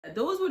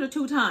Those were the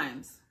 2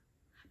 times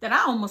that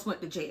I almost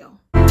went to jail.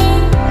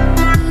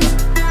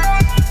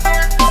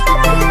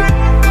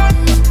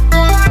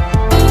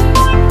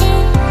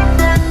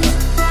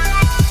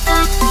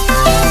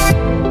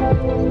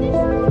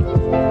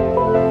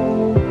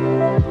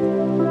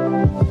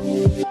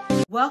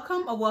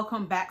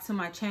 Welcome back to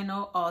my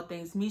channel, All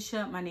Things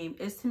Mesia. My name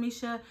is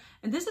Tamisha,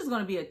 and this is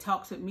going to be a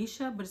Talks with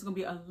Mesia, but it's going to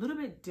be a little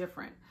bit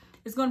different.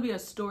 It's going to be a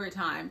story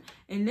time,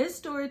 and this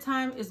story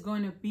time is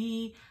going to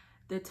be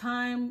the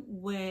time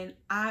when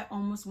I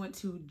almost went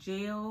to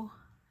jail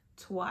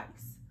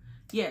twice.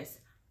 Yes,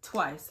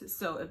 twice.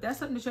 So if that's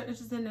something that you're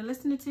interested in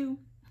listening to,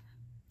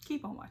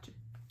 keep on watching.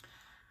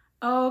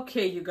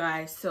 Okay, you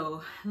guys,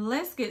 so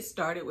let's get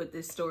started with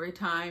this story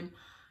time.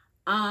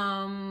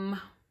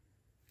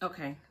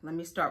 Okay, let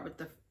me start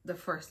with the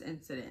first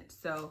incident.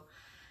 So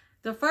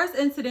the first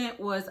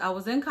incident was I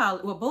was in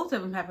college. Well, both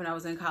of them happened I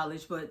was in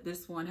college, but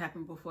this one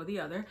happened before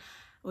the other.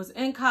 I was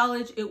in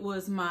college. It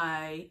was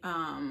my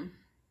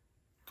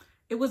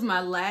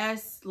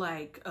last,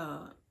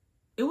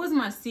 it was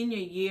my senior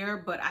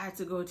year, but I had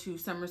to go to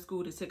summer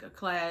school to take a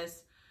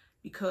class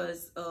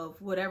because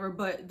of whatever.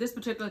 But this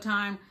particular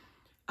time,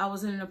 I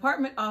was in an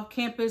apartment off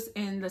campus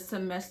and the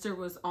semester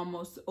was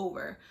almost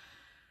over.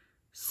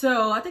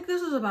 So I think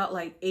this was about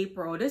like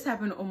April. This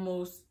happened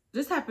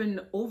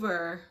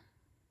over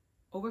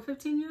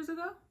 15 years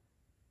ago.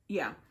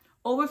 Yeah,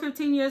 over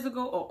 15 years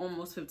ago or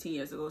almost 15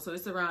 years ago. So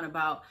it's around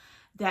about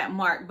that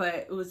mark, but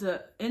it was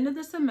the end of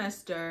the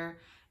semester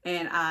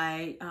and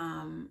I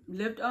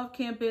lived off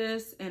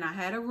campus and I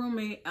had a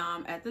roommate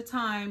at the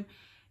time.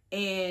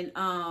 And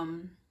I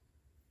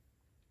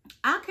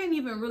can't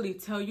even really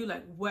tell you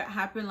like what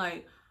happened,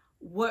 like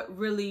what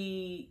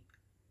really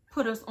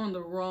put us on the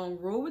wrong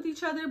road with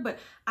each other. But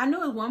I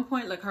know at one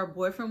point like her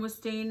boyfriend was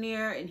staying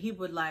there and he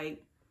would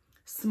like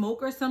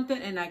smoke or something,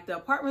 and like the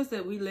apartments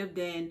that we lived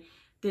in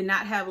did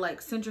not have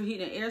like central heat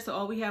and air, so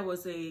all we had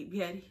was we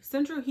had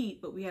central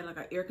heat, but we had like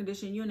an air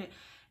conditioning unit,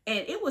 and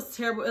it was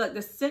terrible. Like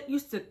the scent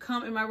used to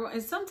come in my room,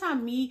 and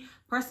sometimes me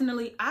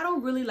personally, I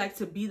don't really like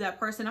to be that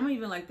person. I'm not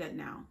even like that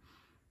now.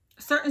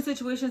 Certain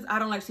situations I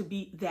don't like to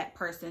be that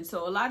person,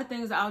 so a lot of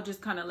things I'll just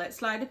kind of let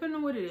slide depending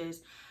on what it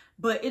is.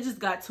 But it just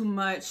got too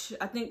much.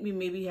 I think we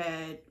maybe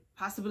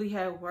possibly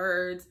had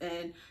words,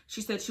 and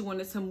she said she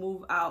wanted to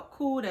move out.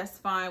 Cool, that's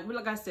fine. Well,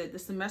 like I said, the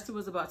semester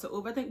was about to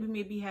over. I think we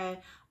maybe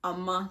had a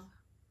month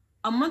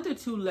or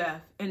 2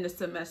 left in the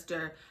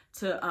semester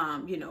to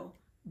you know,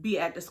 be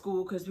at the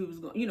school because we was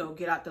going, you know,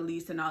 get out the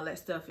lease and all that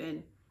stuff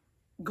and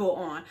go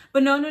on.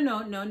 But no.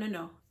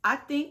 I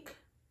think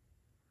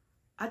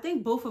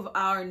both of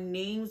our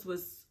names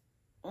was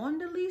on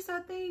the lease, I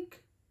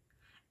think.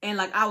 And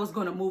like I was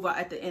going to move out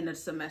at the end of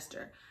the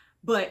semester.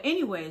 But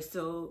anyway,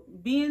 so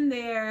being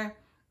there,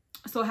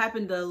 so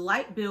happened the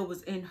light bill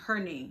was in her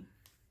name.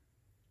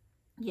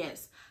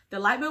 Yes, the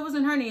light bill was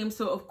in her name.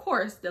 So of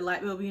course, the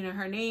light bill being in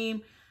her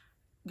name,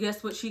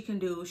 guess what she can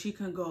do? She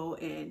can go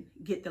and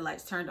get the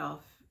lights turned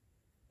off.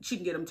 She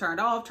can get them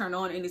turned off, turned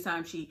on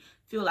anytime she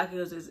feel like it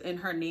was in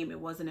her name. It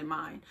wasn't in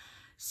mine.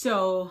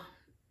 So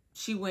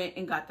she went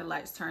and got the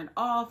lights turned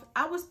off.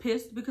 I was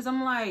pissed because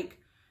I'm like,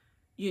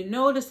 you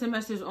know, the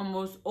semester is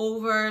almost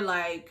over.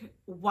 Like,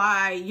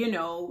 why, you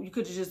know, you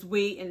could just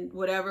wait and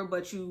whatever,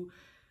 but you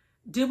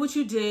did what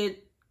you did,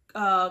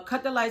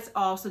 cut the lights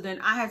off. So then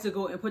I had to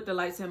go and put the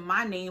lights in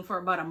my name for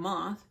about a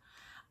month.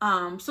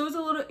 So it was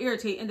a little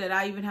irritating that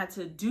I even had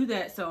to do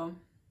that. So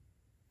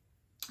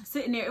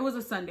sitting there, it was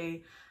a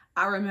Sunday.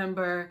 I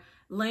remember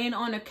laying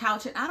on the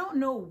couch, and I don't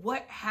know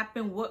what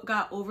happened, what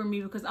got over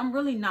me, because I'm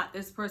really not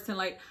this person.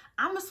 Like,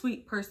 I'm a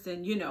sweet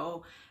person, you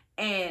know,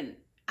 and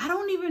I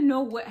don't even know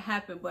what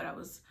happened, but I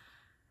was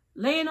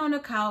laying on the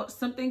couch.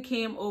 Something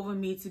came over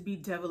me to be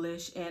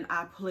devilish, and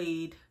I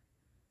played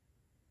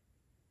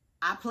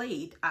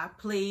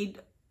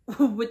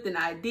with an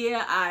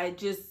idea. I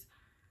just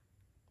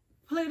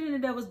played in the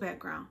devil's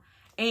background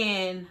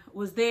and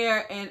was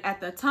there. And at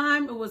the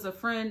time, it was a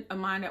friend of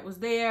mine that was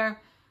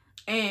there,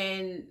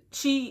 and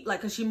she,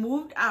 like, cause she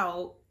moved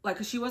out, like,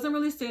 cause she wasn't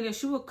really staying there.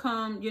 She would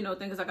come, you know,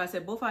 things like I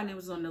said, both our names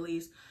was on the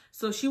lease.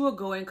 So she would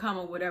go and come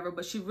or whatever,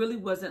 but she really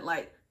wasn't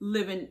like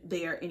living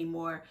there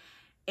anymore.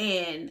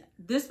 And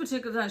this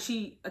particular time,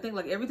 I think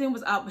like everything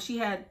was out, but she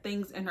had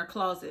things in her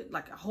closet,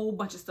 like a whole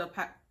bunch of stuff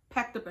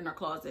packed up in her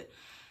closet.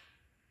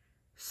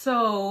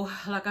 So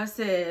like I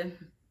said,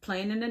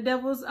 playing in the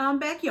devil's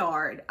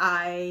backyard,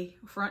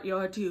 front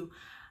yard too.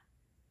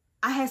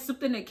 I had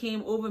something that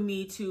came over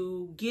me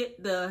to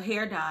get the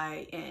hair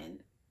dye and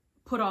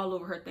put all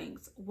over her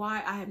things.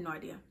 Why? I have no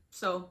idea.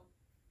 So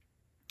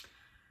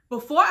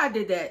before I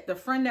did that, the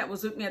friend that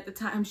was with me at the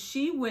time,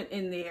 she went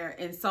in there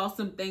and saw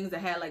some things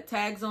that had like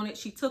tags on it.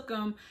 She took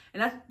them,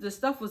 and the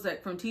stuff was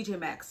like from TJ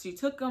Maxx. She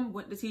took them,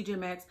 went to TJ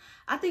Maxx.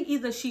 I think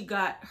either she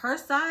got her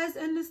size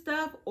in the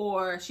stuff,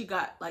 or she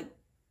got like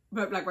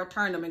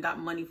returned them and got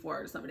money for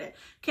it or something like that.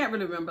 Can't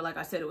really remember. Like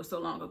I said, it was so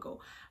long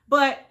ago.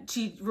 But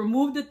she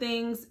removed the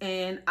things,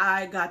 and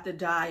I got the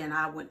dye, and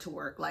I went to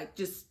work, like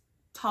just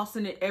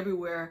tossing it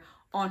everywhere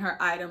on her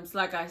items.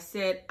 Like I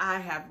said, I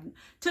have,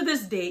 to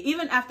this day,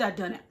 even after I've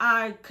done it,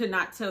 I could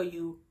not tell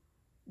you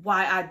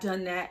why I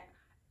done that,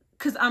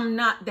 because I'm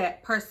not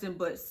that person,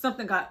 but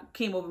something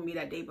came over me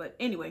that day. But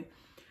anyway,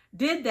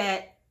 did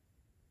that,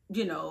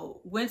 you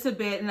know, went to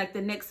bed, and like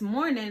the next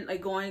morning,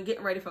 like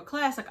getting ready for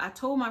class, like I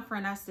told my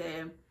friend, I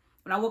said,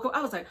 when I woke up,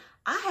 I was like,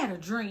 I had a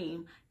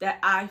dream that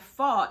I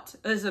fought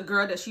as a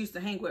girl that she used to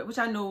hang with, which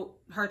I know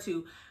her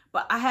too.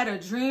 But I had a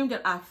dream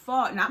that I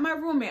fought, not my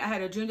roommate. I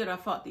had a dream that I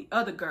fought the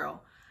other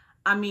girl.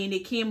 I mean,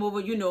 it came over,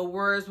 you know,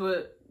 words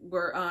were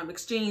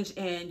exchanged,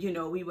 and, you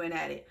know, we went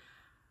at it.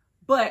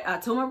 But I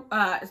told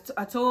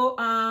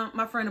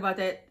my friend about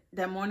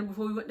that morning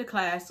before we went to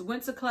class.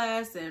 Went to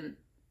class, and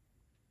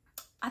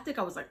I think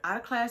I was like out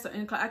of class or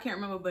in class. I can't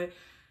remember, but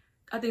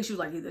I think she was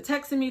like either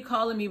texting me,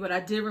 calling me. But I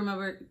did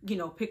remember, you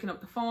know, picking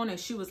up the phone, and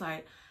she was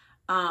like,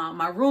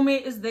 my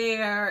roommate is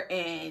there,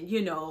 and,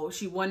 you know,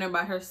 she wondering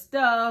about her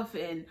stuff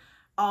and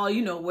all,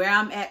 you know, where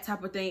I'm at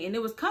type of thing. And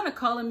it was kind of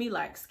calling me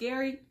like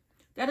scary.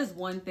 That is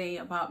one thing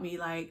about me.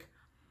 Like,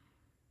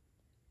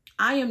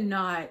 I am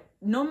not,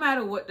 no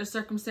matter what the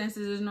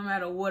circumstances is, no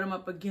matter what I'm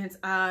up against,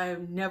 I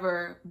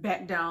never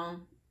back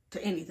down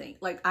to anything.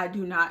 Like, I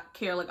do not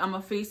care. Like, I'm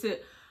gonna face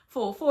it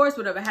full force.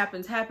 Whatever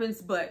happens,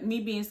 happens. But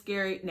me being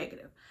scary,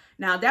 negative.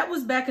 Now, that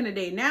was back in the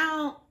day.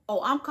 Now,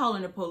 oh, I'm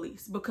calling the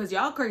police because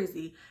y'all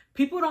crazy.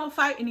 People don't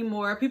fight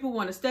anymore. People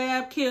want to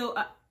stab, kill.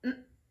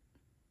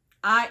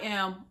 I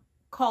am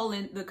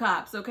calling the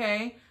cops,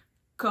 okay?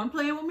 Come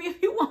play with me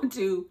if you want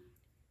to.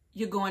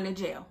 You're going to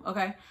jail,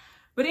 okay?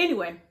 But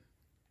anyway,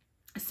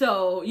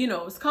 so, you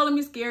know, it's calling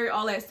me scary,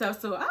 all that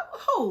stuff. So,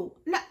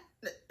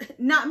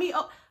 not me.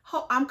 Oh,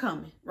 I'm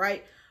coming,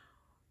 right?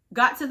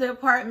 Got to the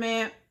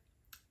apartment,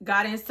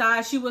 got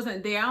inside. She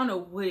wasn't there. I don't know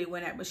where it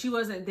went at, but she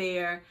wasn't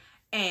there.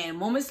 And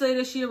moments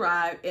later, she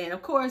arrived. And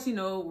of course, you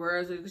know,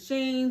 words were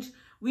exchanged.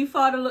 We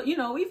fought a little, you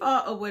know, we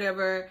fought or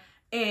whatever.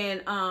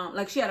 And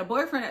like, she had a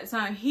boyfriend at the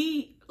time.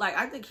 He, like,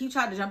 I think he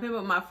tried to jump in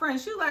with my friend.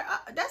 She was like,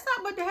 that's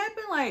not about to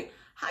happen. Like,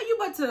 how you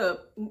about to,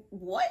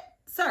 what,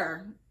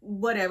 sir?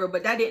 Whatever.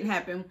 But that didn't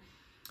happen.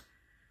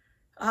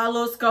 A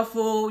little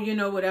scuffle, you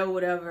know,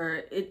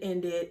 whatever. It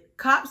ended.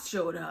 Cops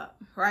showed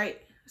up, right?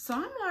 So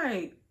I'm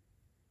like,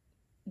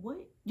 what?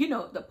 You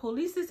know, the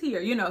police is here,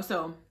 you know.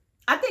 So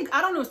I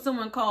don't know if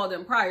someone called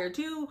them prior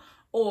to,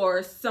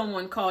 or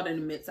someone called in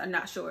the midst. I'm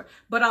not sure.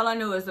 But all I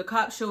know is the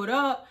cops showed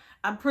up.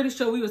 I'm pretty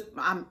sure we was,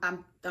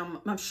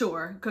 I'm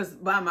sure, because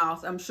by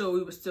mouth, I'm sure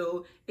we were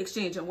still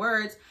exchanging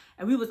words.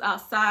 And we was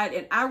outside.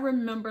 And I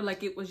remember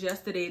like it was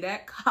yesterday,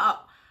 that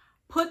cop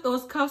put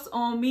those cuffs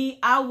on me.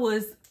 I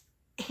was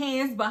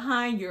hands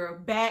behind your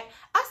back.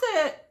 I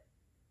said,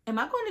 am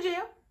I going to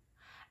jail?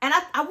 And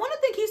I want to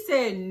think he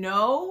said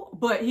no,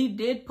 but he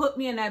did put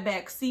me in that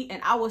back seat, and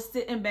I was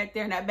sitting back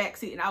there in that back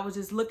seat, and I was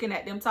just looking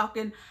at them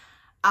talking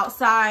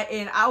outside,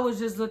 and I was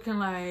just looking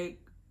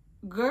like,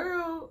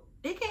 girl,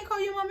 they can't call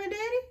you mom and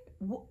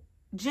daddy?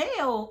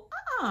 Jail?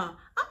 I'm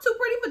too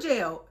pretty for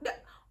jail.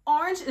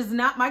 Orange is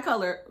not my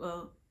color.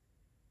 Well,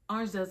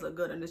 orange does look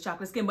good on this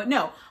chocolate skin, but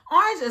no,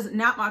 orange is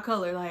not my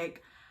color.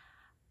 Like,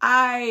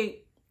 I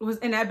was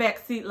in that back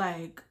seat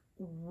like,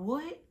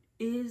 what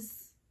is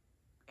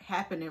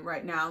happening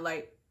right now?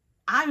 Like,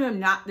 I am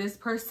not this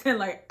person.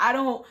 Like, I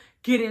don't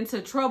get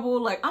into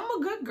trouble. Like, I'm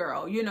a good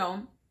girl, you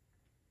know.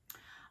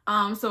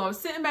 So I'm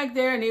sitting back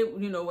there, and they,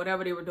 you know,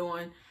 whatever they were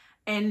doing,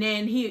 and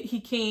then he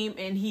came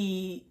and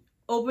he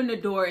opened the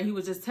door, and he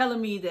was just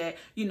telling me that,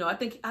 you know, I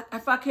think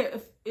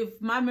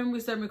if my memory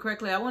serves me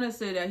correctly, I want to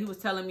say that he was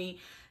telling me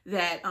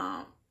that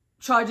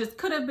charges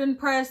could have been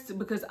pressed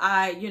because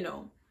I, you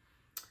know,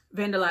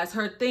 vandalized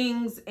her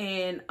things,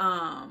 and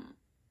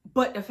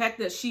but the fact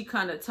that she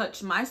kind of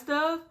touched my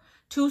stuff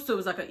too, so it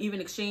was like an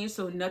even exchange,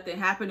 so nothing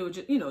happened. It was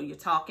just, you know, you're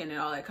talking and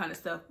all that kind of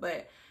stuff.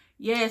 But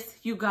yes,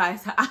 you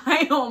guys,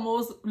 I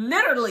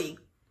literally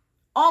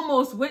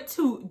almost went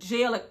to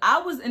jail. Like,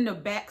 I was in the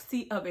back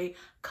seat of a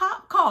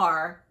cop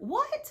car.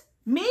 What?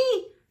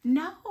 Me?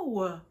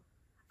 No.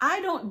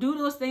 I don't do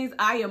those things.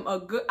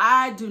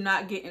 I do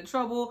not get in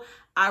trouble.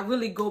 I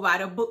really go by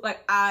the book.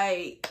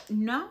 Like,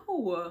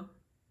 no.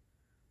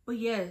 But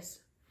yes,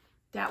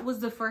 that was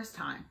the first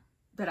time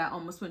that I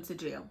almost went to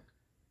jail.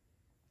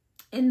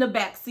 In the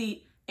back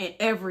seat and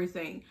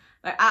everything.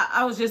 Like,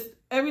 I was just,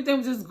 everything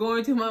was just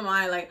going through my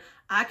mind. Like,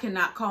 I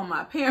cannot call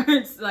my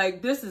parents.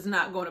 Like, this is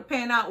not going to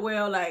pan out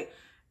well. Like,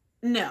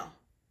 no.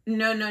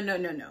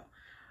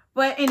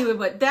 But anyway,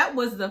 but that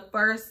was the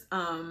first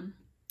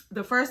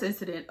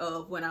incident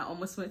of when I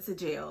almost went to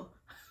jail.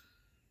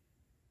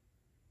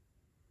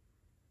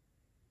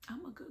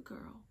 I'm a good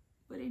girl.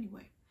 But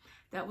anyway,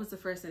 that was the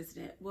first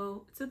incident.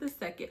 Well, to the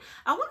second,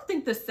 I want to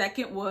think the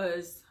second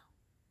was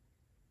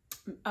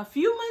a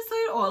few months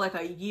later or like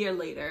a year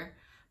later,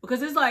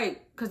 because it's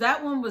like, because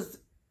that one was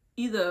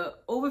either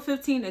over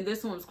 15 and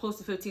this one was close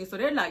to 15, so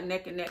they're like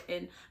neck and neck,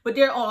 and but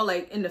they're all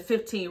like in the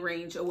 15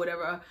 range or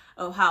whatever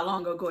of how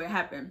long ago it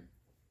happened.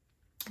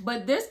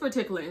 But this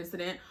particular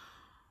incident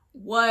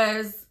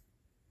was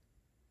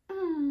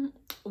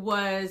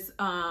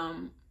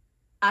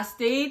I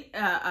stayed,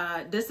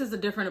 this is a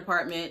different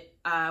apartment.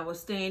 I was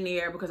staying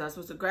there because I was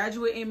supposed to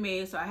graduate in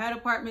May. So I had an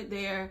apartment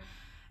there,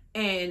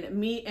 and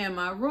me and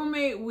my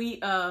roommate,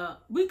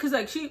 cause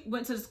like she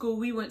went to the school,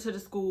 we went to the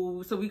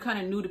school. So we kind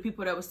of knew the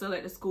people that were still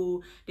at the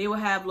school. They would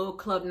have little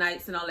club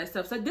nights and all that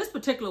stuff. So this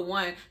particular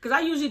one, cause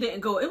I usually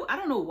didn't go, I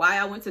don't know why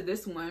I went to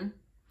this one,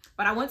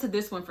 but I went to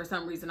this one for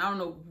some reason. I don't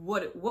know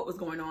what was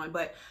going on,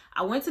 but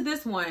I went to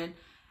this one,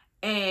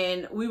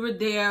 and we were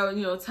there,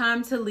 you know,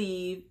 time to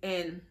leave.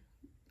 And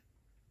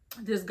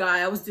this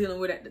guy I was dealing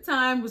with at the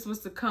time was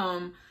supposed to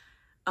come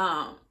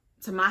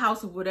to my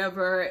house or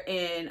whatever.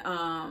 And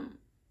I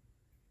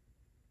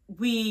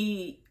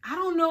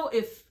don't know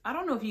if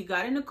he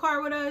got in the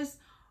car with us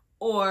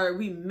or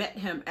we met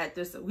him at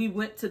we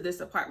went to this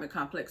apartment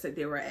complex that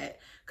they were at.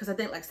 Cause I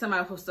think like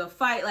somebody was supposed to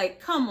fight, like,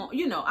 come on,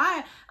 you know,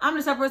 I'm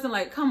the type of person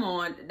like, come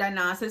on, that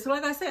nonsense. So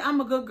like I said, I'm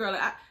a good girl.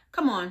 Like,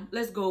 come on,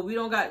 let's go. We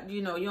don't got,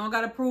 you know, you don't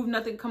got to prove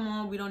nothing. Come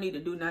on. We don't need to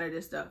do none of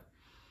this stuff.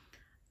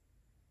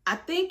 I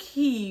think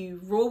he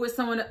rode with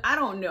someone, I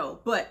don't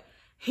know, but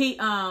we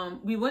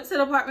went to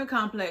the apartment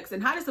complex.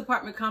 And how this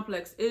apartment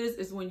complex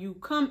is when you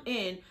come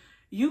in,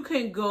 you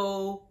can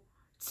go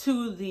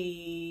to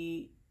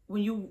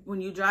when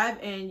you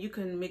drive in, you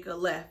can make a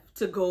left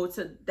to go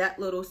to that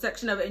little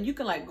section of it, and you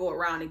can like go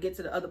around and get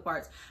to the other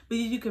parts, but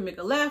you can make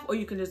a left or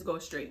you can just go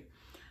straight.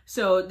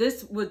 So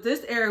this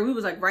area, we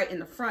was like right in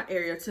the front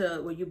area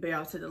to where you bear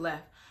out to the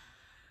left.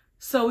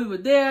 So we were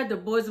there, the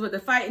boys were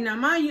fighting. Now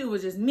mind you, it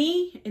was just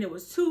me and it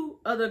was two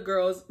other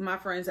girls, my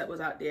friends that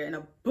was out there, and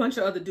a bunch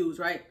of other dudes,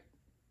 right?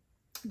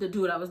 The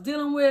dude I was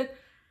dealing with,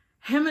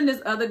 him and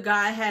this other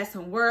guy had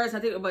some words. I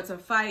think they were about to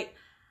fight.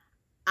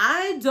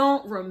 I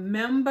don't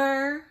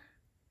remember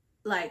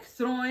like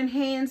throwing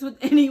hands with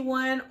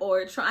anyone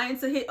or trying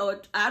to hit,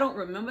 or I don't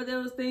remember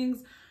those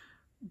things.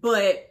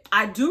 But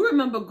I do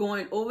remember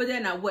going over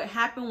there. Now, what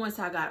happened once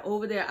I got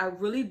over there, I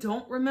really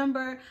don't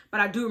remember. But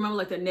I do remember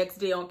like the next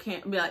day on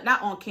campus, like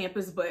not on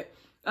campus, but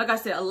like I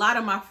said, a lot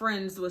of my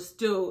friends were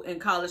still in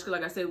college. Because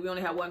like I said, we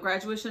only had one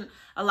graduation.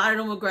 A lot of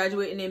them were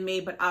graduating in May,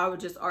 but I would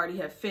just already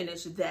have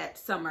finished that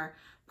summer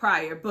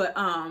prior. But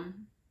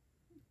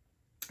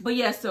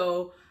yeah,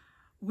 so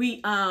we,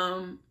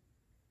 a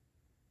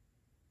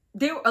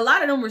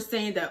lot of them were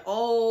saying that,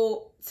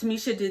 oh,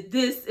 Tamisha did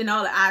this and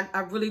all that.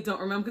 I really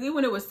don't remember. Because even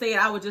when it was said,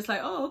 I was just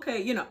like, oh,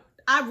 okay. You know,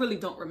 I really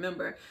don't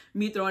remember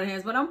me throwing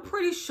hands. But I'm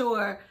pretty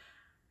sure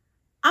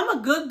I'm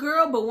a good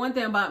girl. But one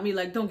thing about me,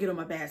 like, don't get on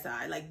my bad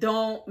side. Like,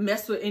 don't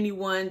mess with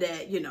anyone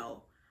that, you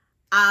know,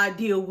 I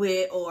deal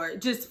with or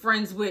just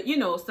friends with, you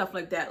know, stuff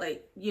like that.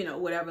 Like, you know,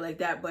 whatever like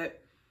that.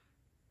 But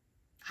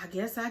I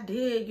guess I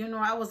did. You know,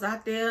 I was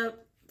out there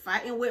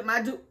fighting with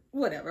my dude,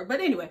 whatever. But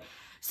anyway,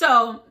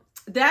 so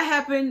that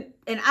happened.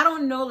 And I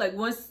don't know, like,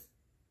 once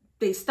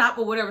they stopped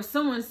or whatever,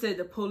 someone said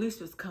the police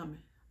was coming.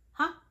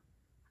 Huh?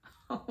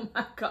 Oh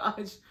my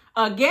gosh.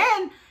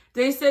 Again,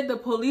 they said the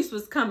police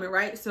was coming,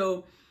 right?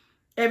 So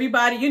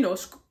everybody, you know,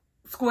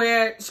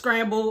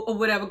 scramble or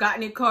whatever, got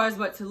in their cars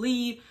but to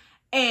leave.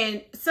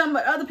 And some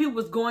other people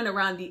was going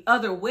around the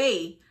other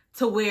way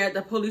to where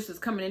the police was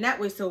coming in that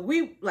way. So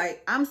we,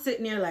 like, I'm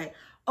sitting there like,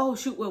 oh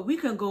shoot, well, we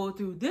can go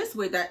through this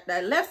way, that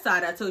left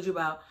side I told you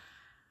about.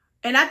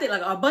 And I think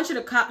like a bunch of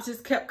the cops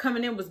just kept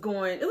coming in, was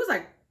going, it was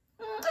like,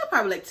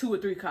 probably like 2 or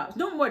 3 cops,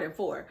 no more than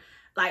 4,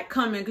 like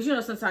coming, because you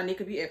know sometimes they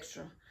could be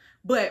extra,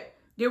 but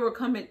they were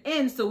coming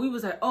in. So we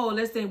was like, oh,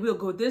 let's say we'll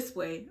go this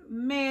way.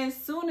 Man, as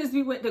soon as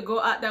we went to go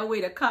out that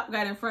way, the cop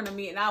got in front of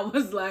me and I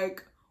was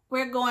like,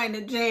 we're going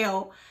to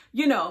jail,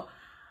 you know.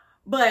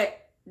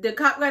 But the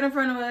cop got in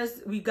front of us,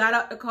 we got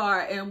out the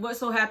car, and what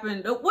so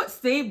happened, what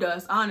saved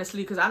us,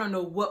 honestly, because I don't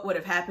know what would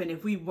have happened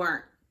if we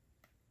weren't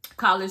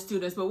college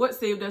students, but what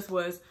saved us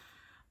was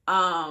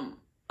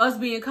us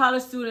being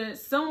college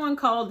students. Someone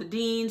called the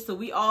dean, so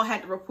we all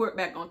had to report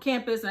back on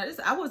campus. And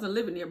I wasn't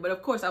living there, but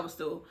of course I was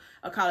still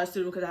a college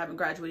student because I haven't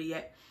graduated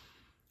yet.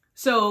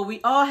 So we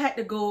all had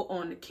to go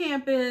on the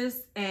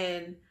campus.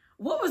 And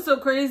what was so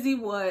crazy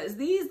was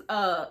these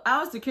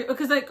our security,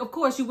 because like of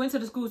course you went to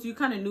the school, so you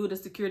kind of knew the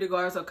security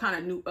guards or kind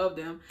of knew of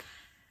them.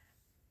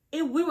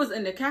 We was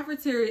in the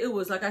cafeteria. It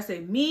was, like I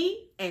said,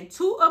 me and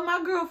 2 of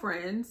my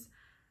girlfriends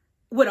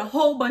with a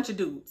whole bunch of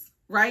dudes,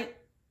 right?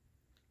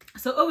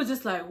 So it was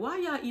just like, why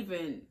y'all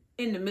even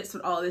in the midst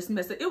of all this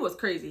mess? It was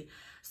crazy.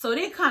 So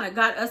they kind of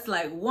got us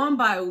like one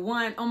by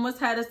one, almost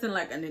had us in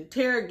like an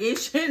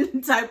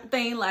interrogation type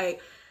thing. Like,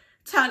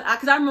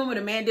 because I remember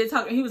the man did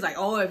talk, and he was like,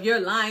 oh, if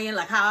you're lying,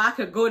 like how I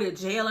could go to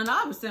jail. And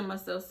I was saying to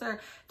myself, sir,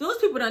 those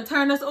people done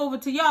turned us over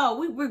to y'all.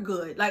 We're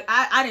good. Like,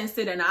 I didn't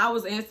sit there and I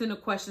was answering the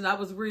questions. I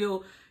was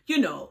real, you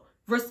know,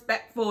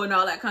 respectful and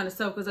all that kind of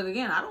stuff. Because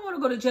again, I don't want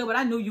to go to jail, but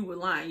I knew you were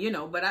lying, you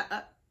know, but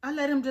I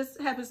let him just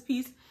have his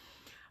peace.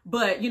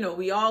 But, you know,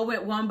 we all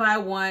went one by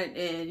one,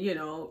 and, you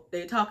know,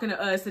 they talking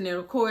to us. And then,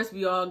 of course,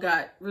 we all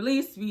got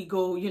released. We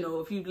go, you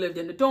know, if you lived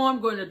in the dorm,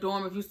 go in the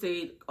dorm. If you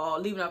stayed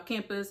leaving off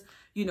campus,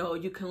 you know,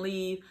 you can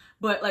leave.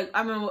 But, like,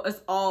 I remember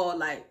us all,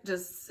 like,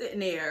 just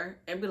sitting there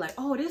and be like,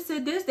 oh, they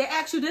said this. They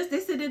asked you this.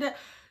 They said that.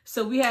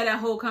 So we had that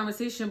whole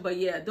conversation. But,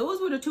 yeah, those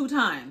were the 2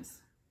 times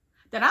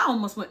that I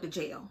almost went to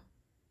jail.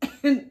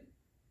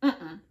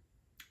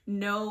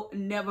 No,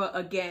 never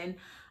again.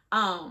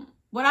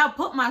 Would I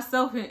put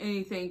myself in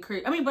anything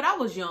crazy? I mean, but I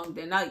was young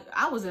then.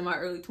 I was in my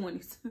early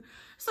 20s.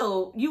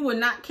 So you would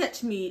not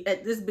catch me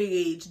at this big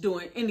age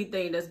doing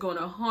anything that's going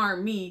to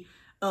harm me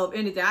of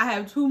anything. I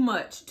have too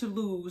much to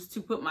lose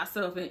to put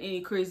myself in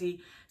any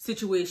crazy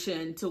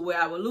situation to where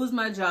I would lose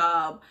my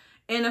job,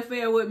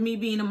 interfere with me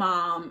being a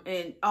mom,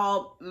 and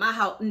all my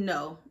house.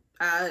 No,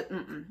 I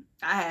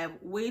have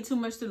way too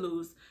much to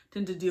lose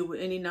than to deal with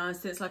any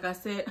nonsense. Like I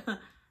said,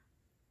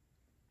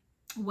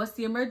 what's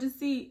the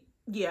emergency?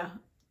 Yeah.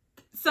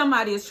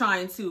 Somebody is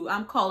trying to.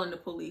 I'm calling the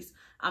police.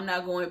 I'm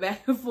not going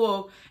back and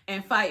forth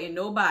and fighting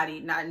nobody,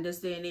 not in this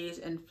day and age.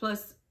 And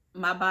plus,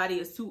 my body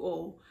is too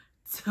old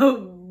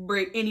to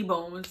break any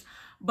bones.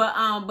 But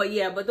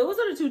those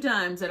are the 2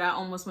 times that I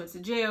almost went to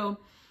jail.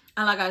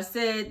 And like I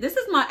said, this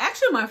is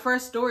actually my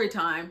first story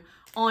time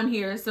on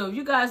here. So if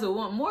you guys will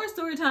want more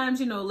story times,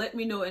 you know, let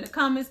me know in the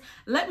comments.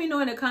 Let me know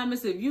in the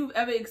comments if you've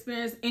ever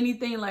experienced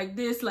anything like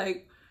this,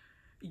 like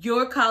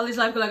your college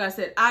life. Like I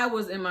said, I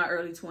was in my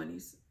early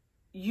 20s.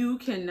 You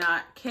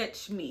cannot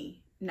catch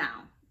me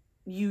now.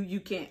 You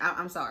can't.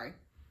 I'm sorry.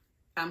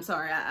 I'm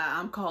sorry.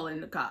 I'm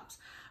calling the cops.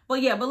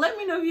 But yeah, but let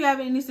me know if you have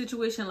any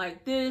situation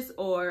like this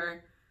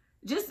or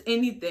just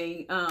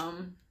anything.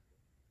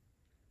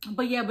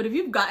 But yeah, but if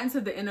you've gotten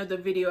to the end of the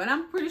video, and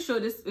I'm pretty sure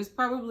this is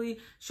probably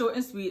short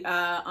and sweet.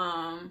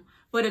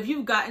 But if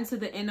you've gotten to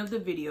the end of the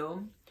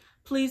video,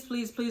 please,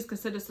 please, please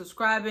consider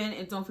subscribing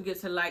and don't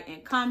forget to like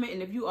and comment.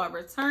 And if you are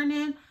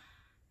returning,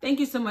 thank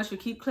you so much for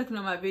keep clicking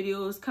on my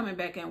videos, coming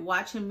back and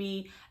watching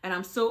me. And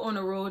I'm still on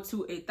the road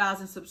to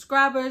 1,000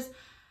 subscribers.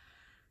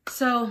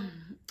 So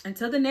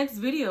until the next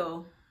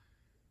video,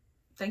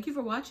 thank you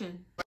for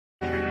watching.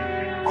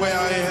 Way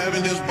out here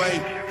having this way,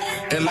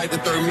 and like the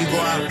third me go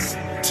out,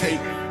 take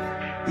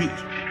me.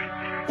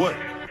 What?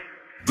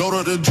 Go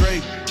to the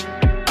Drake.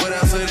 What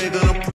else are they gonna